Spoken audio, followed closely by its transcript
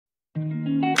Hello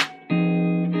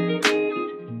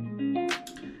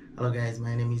guys,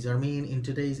 my name is Armin. In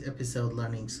today's episode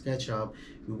learning SketchUp,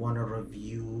 we want to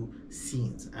review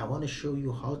scenes. I want to show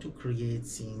you how to create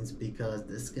scenes because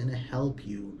this is going to help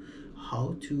you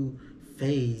how to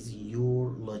phase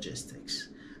your logistics.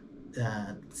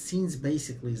 Scenes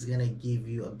basically is going to give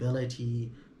you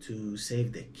ability to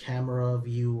save the camera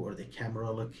view or the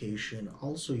camera location,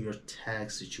 also your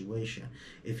tag situation.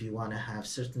 If you want to have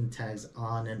certain tags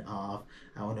on and off,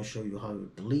 I want to show you how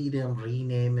you delete them,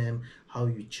 rename them, how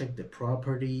you check the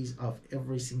properties of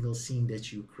every single scene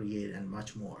that you create, and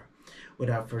much more.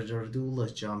 Without further ado,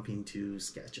 let's jump into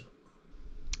SketchUp.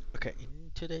 Okay,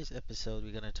 in today's episode,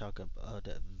 we're going to talk about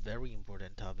a very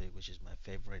important topic, which is my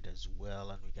favorite as well,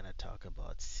 and we're going to talk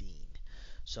about scene.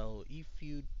 So, if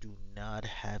you do not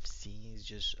have scenes,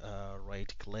 just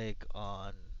right click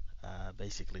on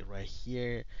basically right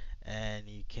here, and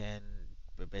you can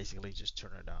basically just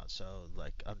turn it on. So,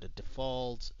 like under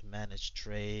defaults, manage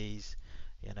trays,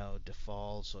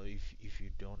 default. So, if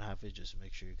you don't have it, just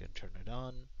make sure you can turn it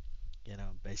on.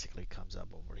 Basically comes up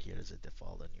over here as a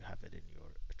default and you have it in your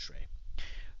tray.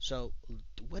 So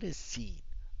what is scene?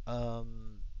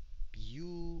 Um,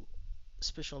 you,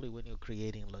 especially when you're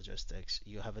creating logistics,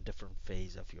 you have a different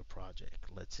phase of your project.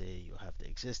 Let's say you have the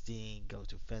existing, go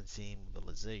to fencing,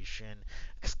 mobilization,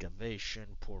 excavation,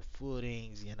 pour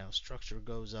footings, structure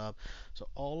goes up. So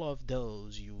all of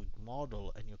those you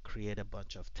model and you create a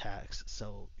bunch of tags.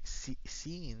 So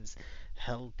scenes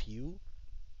help you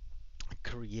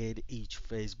create each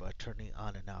phase by turning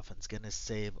on and off, and it's going to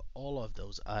save all of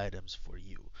those items for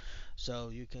you. So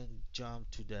you can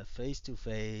jump to the phase to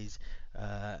phase,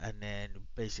 and then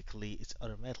basically it's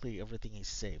automatically everything is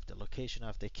saved, the location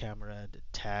of the camera, the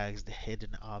tags, the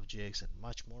hidden objects, and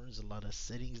much more. There's a lot of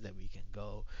settings that we can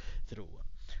go through.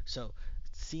 So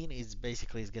scene is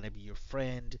basically is going to be your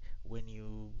friend when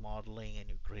you modeling and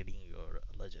you're creating your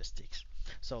logistics.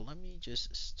 So let me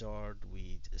just start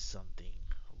with something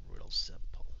real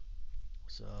simple.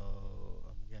 So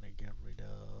I'm gonna get rid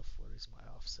of, what is my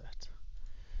offset?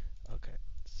 Okay,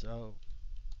 so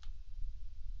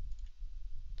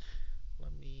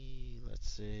let's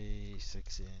say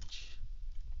 6 inch,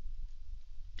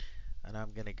 and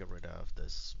I'm gonna get rid of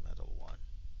this metal one.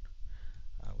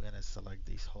 I'm gonna select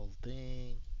this whole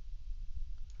thing,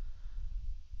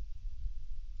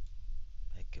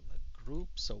 make them a group.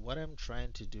 So what I'm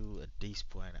trying to do at this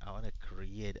point, I want to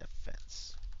create a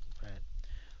fence, right?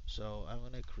 So I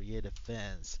want to create a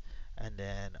fence, and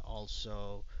then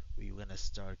also we're gonna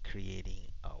start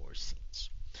creating our scenes.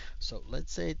 So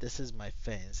let's say this is my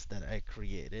fence that I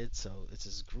created. So it's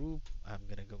this group. I'm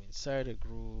gonna go inside a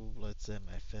group. Let's say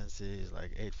my fence is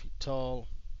like 8 feet tall.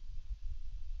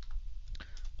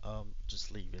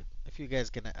 Just leave it. If you guys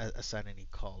can assign any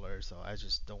color, so I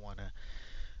just don't wanna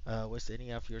waste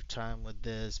any of your time with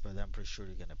this, but I'm pretty sure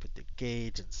you're gonna put the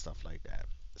gauge and stuff like that.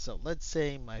 So let's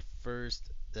say my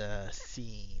first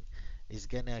scene is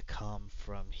gonna come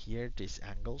from here, this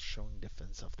angle showing the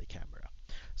fence of the camera.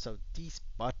 So this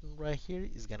button right here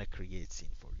is gonna create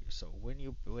scene for you. So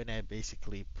when I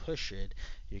basically push it,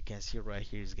 you can see right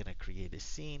here is gonna create a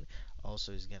scene.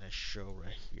 Also is gonna show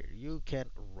right here. You can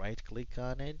right click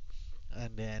on it,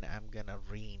 and then I'm gonna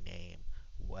rename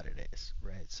what it is,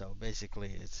 right? So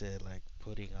basically it's like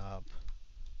putting up,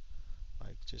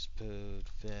 like just put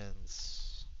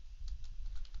fence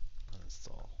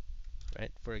install,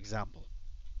 right? For example.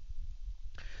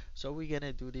 So we're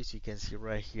gonna do this. You can see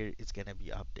right here it's gonna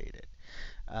be updated.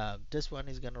 This one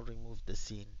is gonna remove the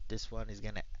scene. This one is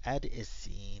gonna add a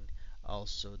scene.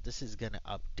 Also, this is gonna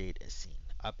update a scene.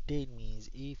 Update means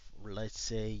if, let's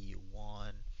say, you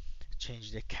want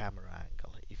change the camera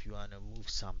angle, if you want to move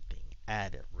something,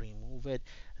 add it, remove it,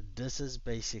 this is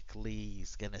basically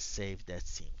is gonna save that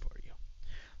scene for you.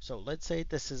 So let's say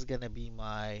this is gonna be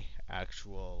my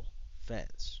actual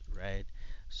fence, right?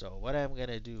 So what I'm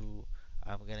gonna do,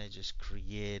 I'm gonna just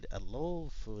create a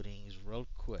little footings real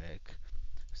quick.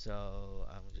 So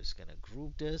I'm just gonna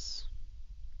group this,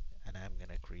 and I'm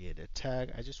gonna create a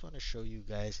tag. I just want to show you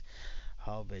guys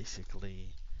how basically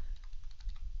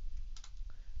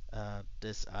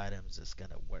this items is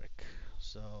gonna work.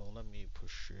 So let me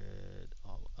push it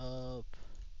all up.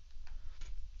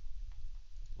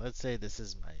 Let's say this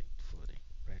is my footing,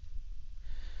 right?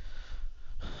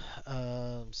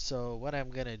 So what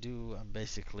I'm gonna do, I'm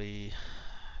basically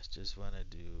just wanna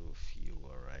do a few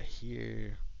right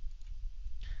here,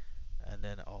 and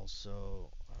then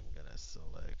also I'm gonna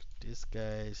select these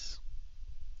guys.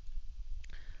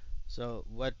 So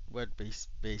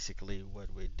basically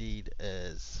what we did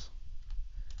is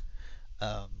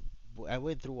um, I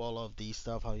went through all of these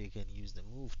stuff, how you can use the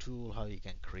move tool, how you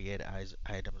can create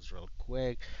items real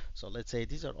quick. So let's say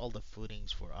these are all the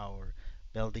footings for our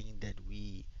building that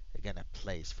we are gonna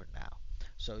place for now.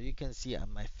 So you can see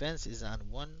my fence is on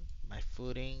one, my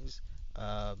footings,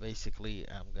 basically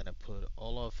I'm gonna put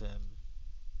all of them.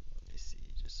 Let me see,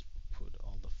 just put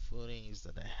all the footings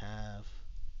that I have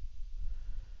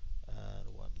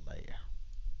on one layer.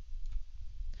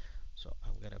 So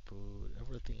I'm gonna put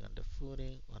everything on the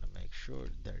footing. Want to make sure.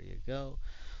 There you go.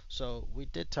 So we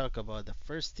did talk about the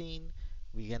first thing.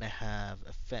 We're gonna have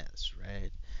a fence, right?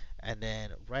 And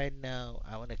then right now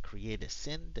I want to create a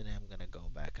scene. Then I'm gonna go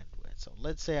back and do it. So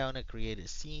let's say I want to create a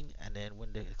scene, and then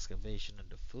when the excavation and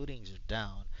the footings are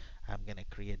down, I'm gonna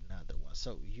create another one.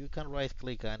 So you can right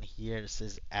click on here. It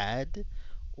says add,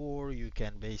 or you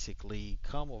can basically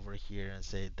come over here and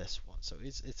say this one. So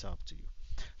it's up to you.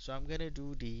 So I'm gonna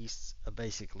do these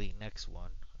basically next one.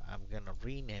 I'm gonna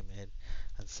rename it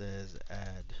and says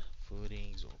add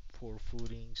footings or pour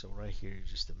footings. So right here is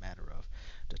just a matter of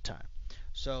the time.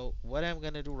 So what I'm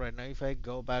gonna do right now, if I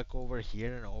go back over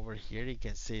here and over here, you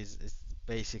can see it's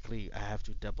basically I have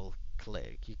to double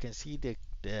click. You can see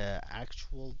the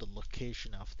actual the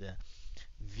location of the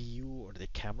view or the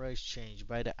camera is changed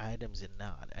by the items in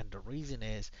node, and the reason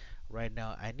is right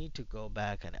now I need to go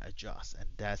back and adjust, and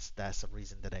that's the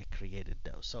reason that I created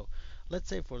those. So let's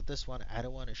say for this one I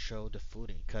don't want to show the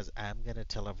footing because I'm gonna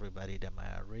tell everybody that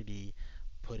I'm already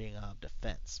putting up the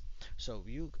fence. So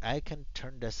I can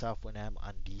turn this off when I'm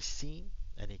on this scene,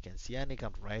 and you can see, and you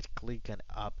can right click and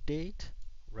update,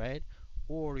 right?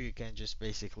 Or you can just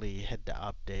basically hit the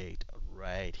update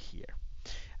right here.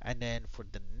 And then for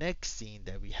the next scene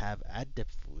that we have at the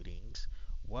footings,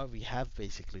 what we have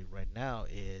basically right now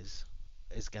is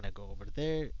gonna go over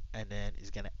there and then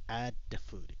is gonna add the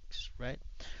footings, right?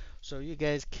 So you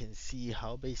guys can see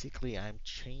how basically I'm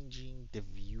changing the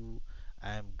view.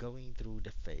 I'm going through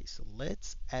the face. So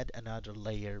let's add another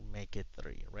layer, make it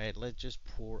 3, right? Let's just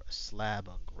pour a slab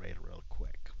on grade real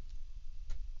quick.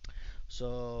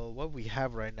 So what we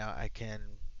have right now, I can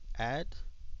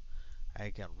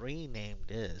rename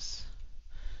this.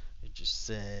 It just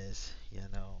says,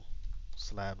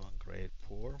 slab on grade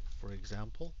pour, for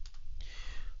example.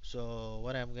 So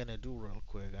what I'm gonna do real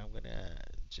quick, I'm gonna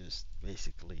just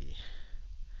basically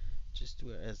just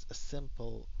do it as a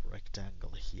simple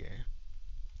rectangle here.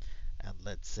 And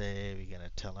let's say we're gonna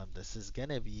tell them this is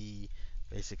gonna be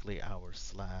basically our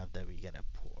slab that we're gonna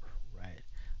pour, right?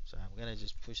 So I'm gonna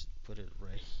just put it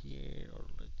right here, or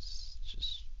let's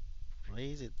just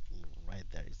raise it right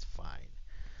there. It's fine.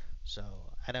 So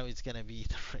I know it's gonna be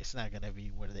it's not gonna be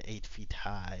where the 8 feet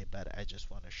high, but I just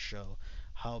want to show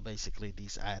how basically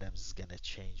these items is gonna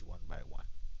change one by one.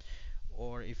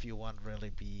 Or if you want really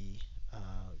be,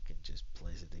 you can just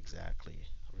place it exactly,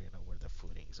 where the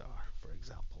footings are. For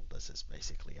example, this is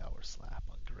basically our slab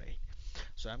on grade.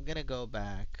 So I'm gonna go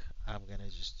back. I'm gonna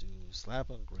just do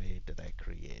slab on grade that I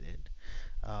created.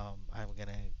 I'm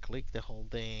gonna click the whole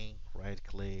thing, right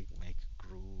click, make a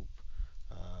group,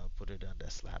 put it on the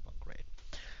slab on grade.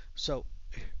 So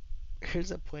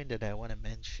here's a point that I want to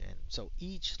mention. So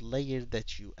each layer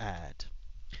that you add,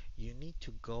 you need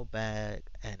to go back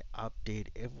and update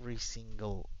every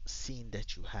single scene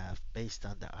that you have based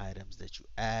on the items that you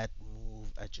add,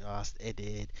 move, adjust,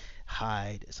 edit,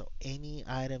 hide. So any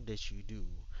item that you do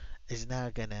is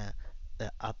not gonna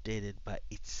update it by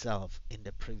itself in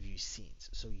the previous scenes.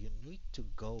 So you need to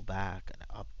go back and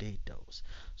update those.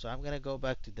 So I'm gonna go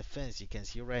back to the fence. You can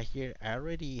see right here, I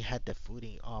already had the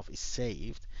footing off, it's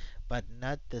saved, but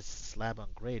not the slab on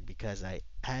grade because I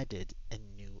added a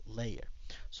new layer.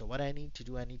 So what I need to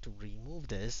do, I need to remove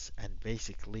this and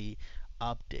basically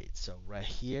update. So right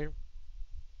here,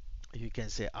 you can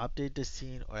say update the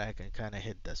scene, or I can kind of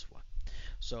hit this one.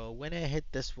 So when I hit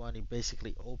this one, it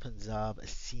basically opens up a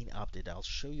scene update. I'll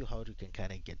show you how you can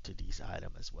kind of get to these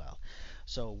items as well.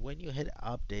 So when you hit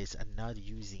updates and not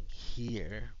using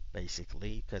here,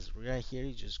 basically, because right here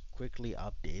you just quickly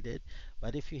update it.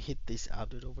 But if you hit this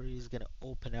update over here, it's gonna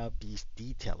open up this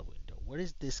detail window. Where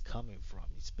is this coming from?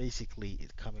 It's basically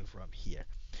it's coming from here.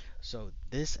 So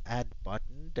this add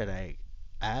button that I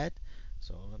add,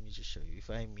 so let me just show you.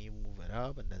 If I move it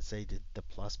up and then say the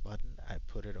plus button, I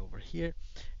put it over here.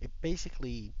 It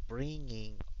basically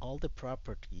bringing all the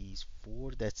properties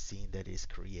for that scene that is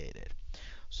created.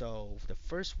 So the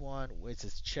first one, which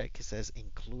is check, it says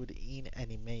include in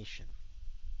animation.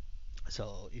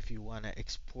 So if you want to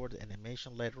export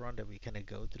animation later on that we can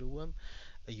go through them,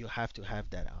 you have to have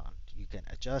that on. You can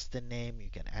adjust the name, you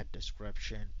can add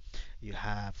description, you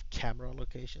have camera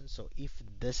location. So if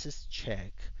this is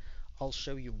checked, I'll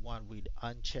show you one with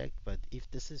unchecked, but if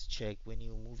this is checked, when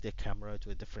you move the camera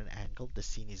to a different angle, the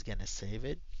scene is gonna save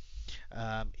it.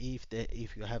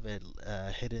 If you have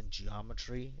a hidden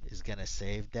geometry, it's gonna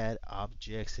save that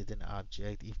objects, hidden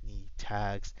object. If need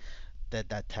tags,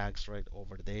 that tags right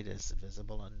over there is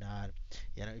visible or not.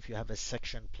 You know, if you have a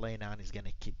section plane on, it's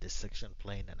gonna keep the section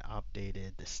plane and update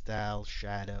it, the style,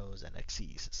 shadows, and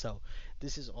axes. So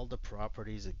this is all the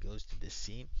properties that goes to the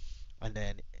scene. And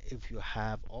then if you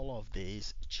have all of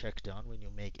these checked on when you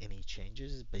make any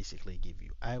changes, basically give you,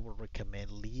 I would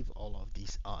recommend leave all of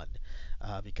these on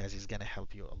because it's gonna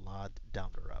help you a lot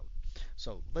down the road.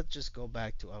 So let's just go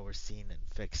back to our scene and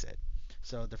fix it.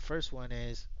 So the first one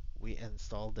is we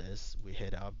install this, we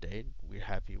hit update, we're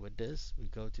happy with this. We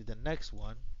go to the next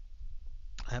one.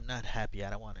 I'm not happy,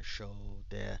 I don't want to show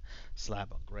the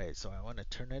slab on grade, so I want to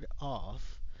turn it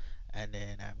off, and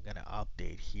then I'm gonna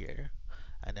update here,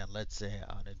 and then let's say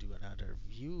I want to do another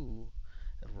view.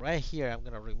 Right here I'm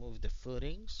gonna remove the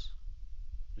footings,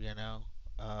 you know,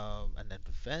 and then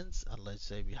the fence, and let's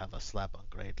say we have a slab on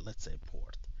grade, let's say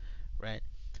port, right?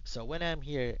 So when I'm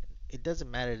here, it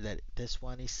doesn't matter that this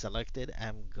one is selected.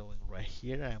 I'm going right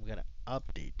here and I'm gonna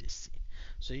update this scene.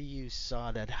 So you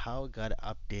saw that how it got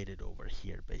updated over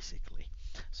here basically.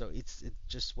 So it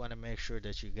just want to make sure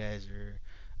that you guys are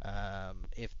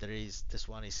if there is this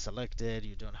one is selected,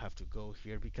 you don't have to go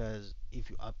here, because if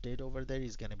you update over there,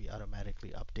 it's gonna be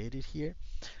automatically updated here.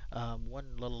 One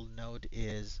little note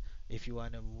is if you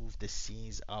want to move the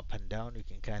scenes up and down, you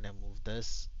can kind of move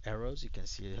this arrows. You can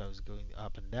see how it's going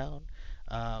up and down.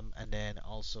 And then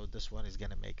also this one is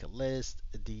going to make a list,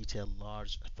 detail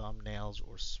large, thumbnails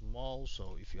or small.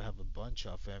 So if you have a bunch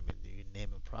of them and you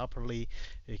name them properly,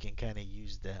 you can kind of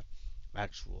use the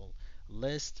actual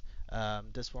list.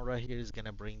 This one right here is going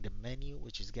to bring the menu,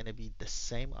 which is going to be the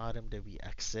same item that we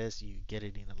access. You get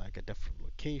it in like a different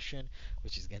location,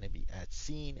 which is going to be add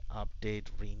scene, update,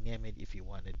 rename it if you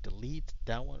want to delete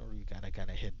that one, or you gotta kind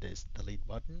of hit this delete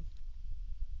button.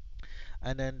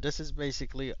 And then this is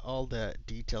basically all the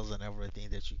details and everything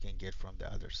that you can get from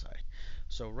the other side.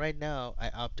 So right now I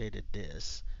updated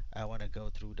this. I want to go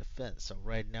through the fence. So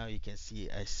right now you can see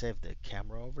I saved the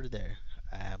camera over there.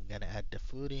 I'm gonna add the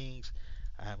footings.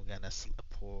 I'm gonna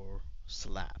pour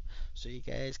slab. So you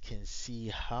guys can see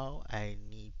how I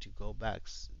need to go back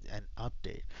and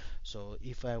update. So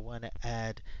if I want to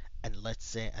add, and let's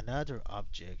say another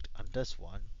object on this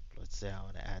one, let's say I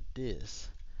want to add this.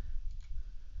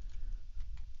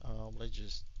 Let's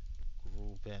just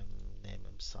group him, name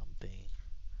him something.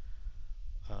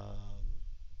 Um,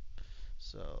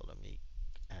 so let me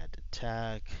add the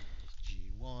tag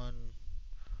G1.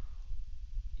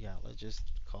 Yeah, let's just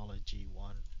call it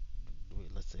G1.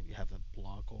 Let's say we have a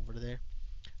block over there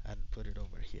and put it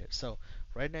over here. So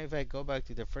right now, if I go back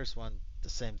to the first one, the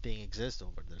same thing exists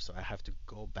over there. So I have to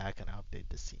go back and update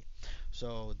the scene.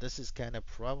 So this is kind of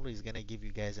probably is going to give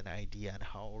you guys an idea on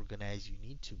how organized you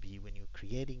need to be when you're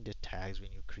creating the tags,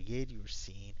 when you create your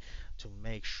scene, to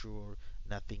make sure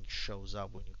nothing shows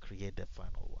up when you create the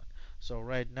final one. So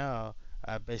right now,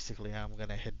 basically I'm going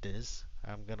to hit this.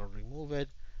 I'm going to remove it,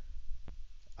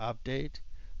 update.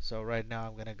 So right now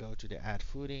I'm gonna go to the add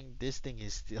footing. This thing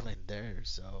is still in there,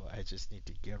 so I just need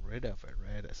to get rid of it,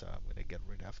 right? So I'm gonna get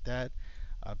rid of that.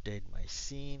 Update my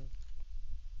scene.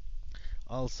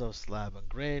 Also slab and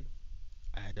grade.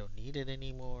 I don't need it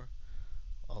anymore.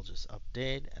 I'll just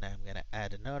update, and I'm gonna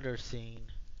add another scene.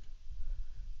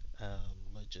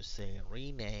 Let's just say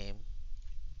rename.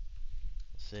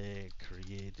 Say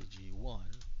create G1.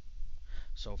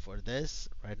 So for this,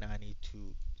 right now I need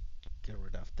to get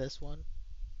rid of this one.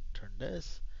 Turn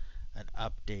this and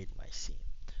update my scene.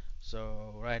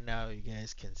 So right now you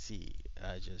guys can see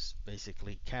just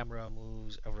basically camera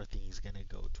moves, everything is gonna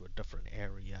go to a different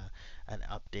area and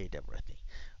update everything.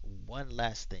 One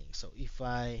last thing, so if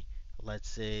I, let's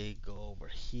say, go over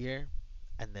here,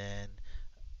 and then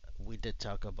we did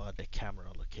talk about the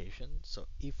camera location. So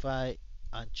if I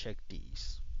uncheck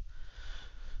these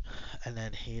and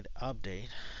then hit update,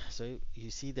 so you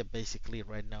see that basically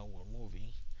right now we're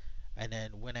moving, and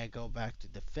then when I go back to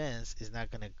the fence, it's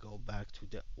not gonna go back to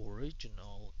the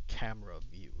original camera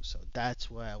view. So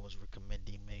that's why I was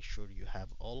recommending make sure you have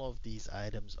all of these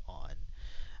items on.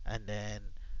 And then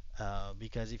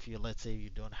because if you, let's say you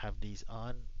don't have these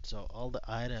on, so all the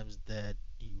items that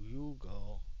you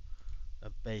go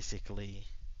basically,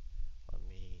 let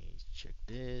me check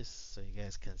this so you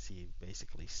guys can see it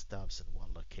basically stops in one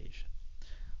location.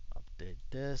 Update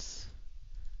this,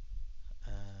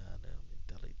 and let me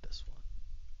delete this one.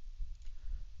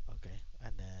 Okay,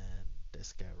 and then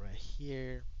this guy right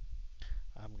here,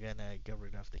 I'm gonna get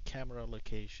rid of the camera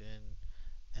location,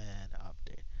 and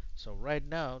update. So right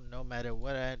now, no matter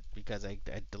what because I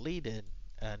deleted,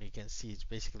 and you can see it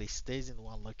basically stays in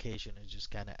one location and just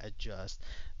kind of adjust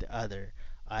the other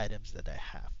items that I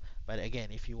have. But again,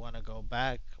 if you want to go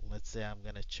back, let's say I'm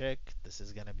gonna check, this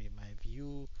is gonna be my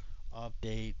view,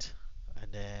 update,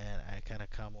 and then I kind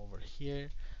of come over here.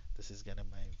 This is gonna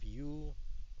my view,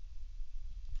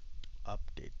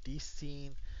 update this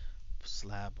scene,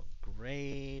 slab on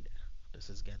grade. This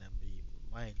is gonna be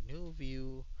my new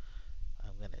view.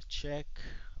 I'm gonna check,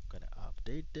 I'm gonna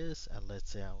update this, and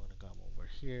let's say I want to come over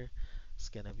here. It's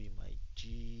gonna be my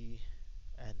G,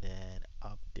 and then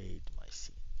update my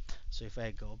scene. So if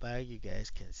I go back, you guys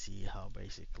can see how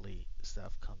basically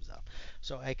stuff comes up.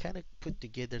 So I kind of put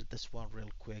together this one real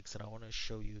quick, so I want to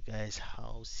show you guys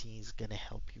how scenes gonna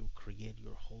help you create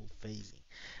your whole phasing,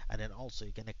 and then also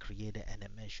you're gonna create an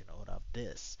animation out of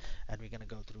this, and we're gonna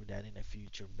go through that in a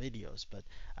future videos. But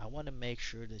I want to make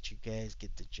sure that you guys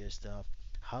get the gist of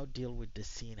how deal with the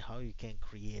scene, how you can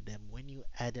create them. When you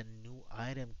add a new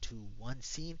item to one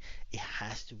scene, it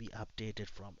has to be updated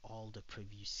from all the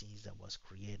previous scenes that was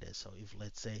created. So if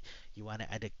let's say you want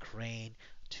to add a crane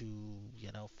to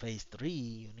phase 3,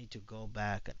 you need to go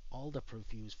back and all the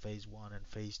previous phase 1 and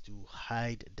phase 2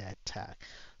 hide that tag.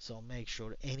 So make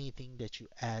sure anything that you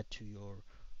add to your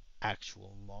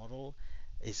actual model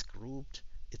is grouped,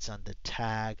 it's on the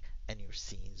tag, and your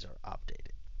scenes are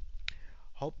updated.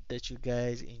 Hope that you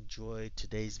guys enjoyed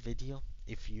today's video.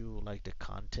 If you like the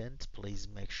content, please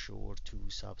make sure to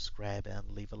subscribe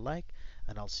and leave a like.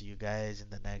 And I'll see you guys in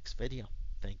the next video.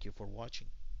 Thank you for watching.